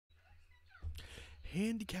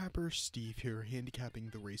Handicapper Steve here,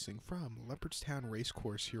 handicapping the racing from Leopardstown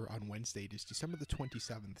Racecourse here on Wednesday. It is December the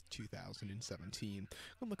 27th, 2017.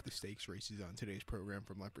 We'll look at the stakes races on today's program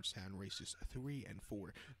from Leopardstown races 3 and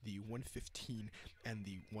 4, the 115 and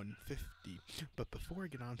the 150. But before I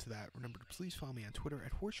get on to that, remember to please follow me on Twitter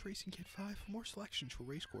at HorseRacingKid5 for more selections for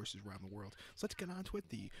racecourses around the world. So let's get on to it.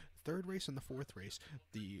 The third race and the fourth race.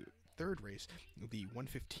 The third race, the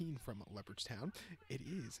 115 from Leopardstown. It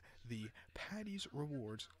is the Paddy's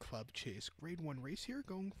Rewards Club Chase Grade 1 race here,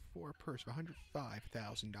 going for a purse of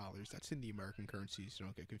 $105,000. That's in the American currency, so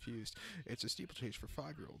don't get confused. It's a steeplechase for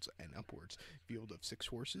 5-year-olds and upwards. Field of 6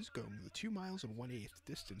 horses going the 2 miles and 1/8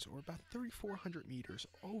 distance, or about 3,400 meters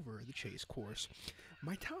over the chase course.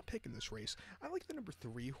 My top pick in this race, I like the number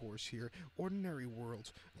 3 horse here, Ordinary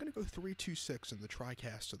World. I'm going to go 3-2-6 in the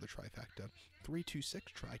tricast of the trifecta. 3-2-6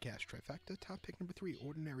 tricast trifecta. Top pick number 3,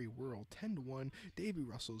 Ordinary World, 10-1. Davy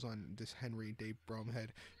Russell's on this Henry Dave Bromhead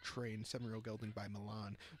train, 7-year-old gelding by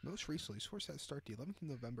Milan. Most recently, this horse had to start the 11th of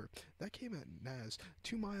November. That came at Naz,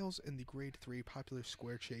 2 miles in the Grade 3 Popular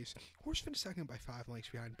Square Chase. Horse finished second by 5 lengths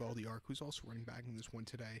behind Baldy Ark, who's also running back in this one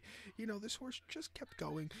today. You know, this horse just kept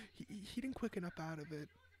going. He didn't quicken up out of it.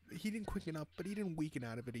 He didn't quicken up, but he didn't weaken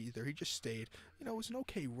out of it either. He just stayed. You know, it was an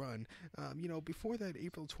okay run. Before that,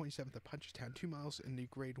 April 27th at Punchestown, 2 miles in the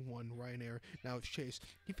Grade 1 Ryanair, now it's Chase.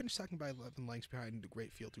 He finished second by 11 lengths behind the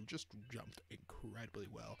Great Field, who just jumped incredibly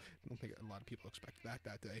well. I don't think a lot of people expected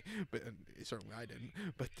that day, but certainly I didn't.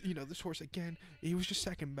 But, you know, this horse, again, he was just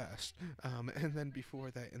second best. And then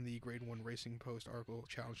before that, in the Grade 1 Racing Post Arkle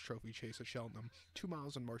Challenge Trophy Chase at Cheltenham, 2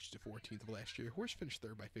 miles on March the 14th of last year. Horse finished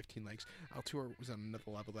third by 15 lengths. Altour was on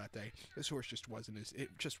another level that day. This horse just wasn't his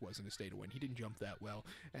day to win. He didn't jump that well,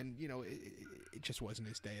 and you know it just wasn't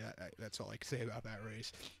his day. That's all I can say about that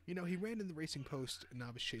race. You know, he ran in the Racing Post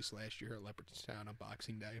Novice Chase last year at Leopardstown on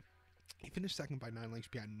Boxing Day. He finished second by 9 lengths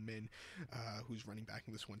behind Min, who's running back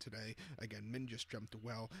in this one today. Again, Min just jumped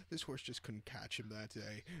well. This horse just couldn't catch him that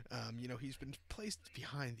day. He's been placed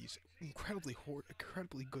behind these incredibly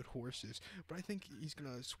good horses, but I think he's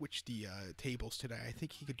going to switch the tables today. I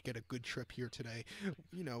think he could get a good trip here today,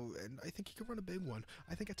 and I think he could run a big one.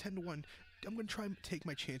 I think at 10-1, I'm going to try and take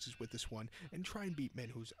my chances with this one and try and beat Min,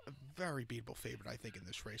 who's a very beatable favorite, I think, in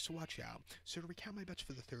this race, so watch out. So to recount my bets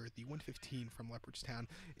for the third, the 115 from Leopardstown,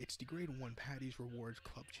 it's the Grade 1 Paddy's Rewards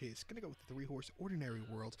Club Chase. Going to go with the 3-horse Ordinary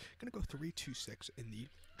World. Going to go 3-2-6 in the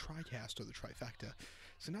tricast or the trifecta.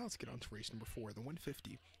 So now let's get on to race number 4, the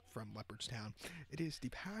 150 from Leopardstown. It is the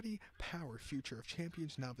Paddy Power Future of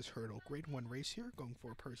Champions Novice Hurdle Grade 1 race here, going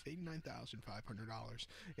for a purse of $89,500.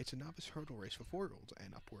 It's a novice hurdle race for 4-year-olds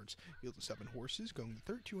and upwards. Field of 7 horses going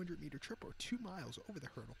the 3,200-meter trip, or 2 miles over the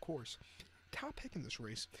hurdle course. Top pick in this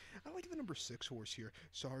race, I like the number 6 horse here,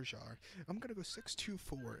 Sarjar. I'm going to go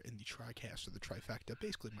 6-2-4 in the tricast or the trifecta,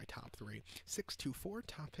 basically my top 3. 6-2-4,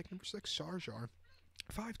 top pick number 6, Sarjar.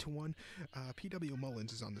 5-1, P.W.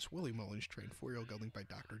 Mullins is on this Willie Mullins train, 4-year-old gelding by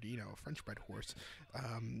Dr. Dino, a French-bred horse.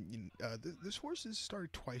 This horse has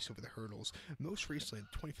started twice over the hurdles. Most recently,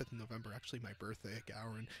 the 25th of November, actually my birthday at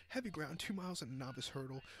Gowan. Heavy ground, 2 miles in a novice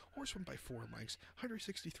hurdle. Horse went by 4 lengths.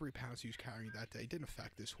 163 pounds he was carrying that day. Didn't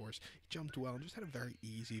affect this horse. He jumped well and just had a very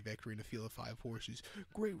easy victory in a field of 5 horses.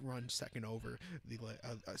 Great run, second over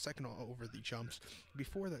the jumps.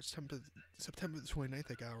 Before that, September the 29th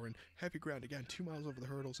at Gowan. Heavy ground again, 2 miles over the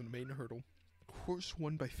hurdles and the main hurdle. Horse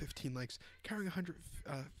won by 15 lengths, carrying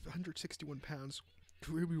 161 pounds.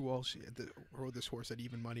 Ruby Walsh rode this horse at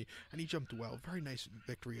even money, and he jumped well. Very nice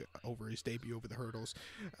victory over his debut over the hurdles.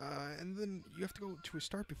 And then you have to go to a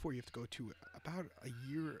start before. You have to go to about a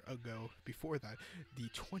year ago before that, the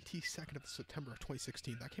 22nd of September of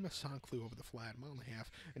 2016. That came a Saint-Cloud over the flat, 1.5 miles,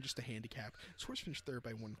 and just a handicap. This horse finished third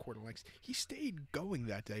by 1/4 lengths. He stayed going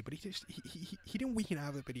that day, but he didn't weaken out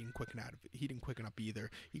of it, but he didn't quicken out of it. He didn't quicken up either.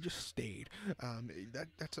 He just stayed.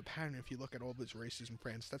 That's a pattern. If you look at all of his races in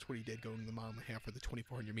France, that's what he did, going the 1.5 miles or the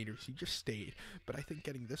 2,400 meters. He just stayed. But I think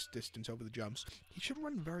getting this distance over the jumps, he should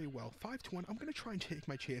run very well. 5-1. I'm going to try and take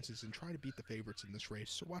my chances and try to beat the favorites in this race,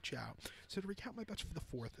 so watch out. So to recount my bets for the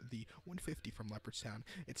fourth, the 150 from Leopardstown,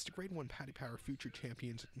 it's the Grade 1 Paddy Power Future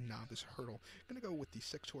Champions Novice Hurdle. Going to go with the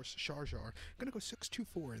 6-horse Sharjar. Going to go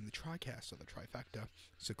 6-2-4 in the tricast of the trifecta.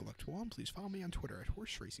 So good luck to all, and please follow me on Twitter at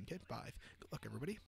HorseRacingKid5. Good luck, everybody.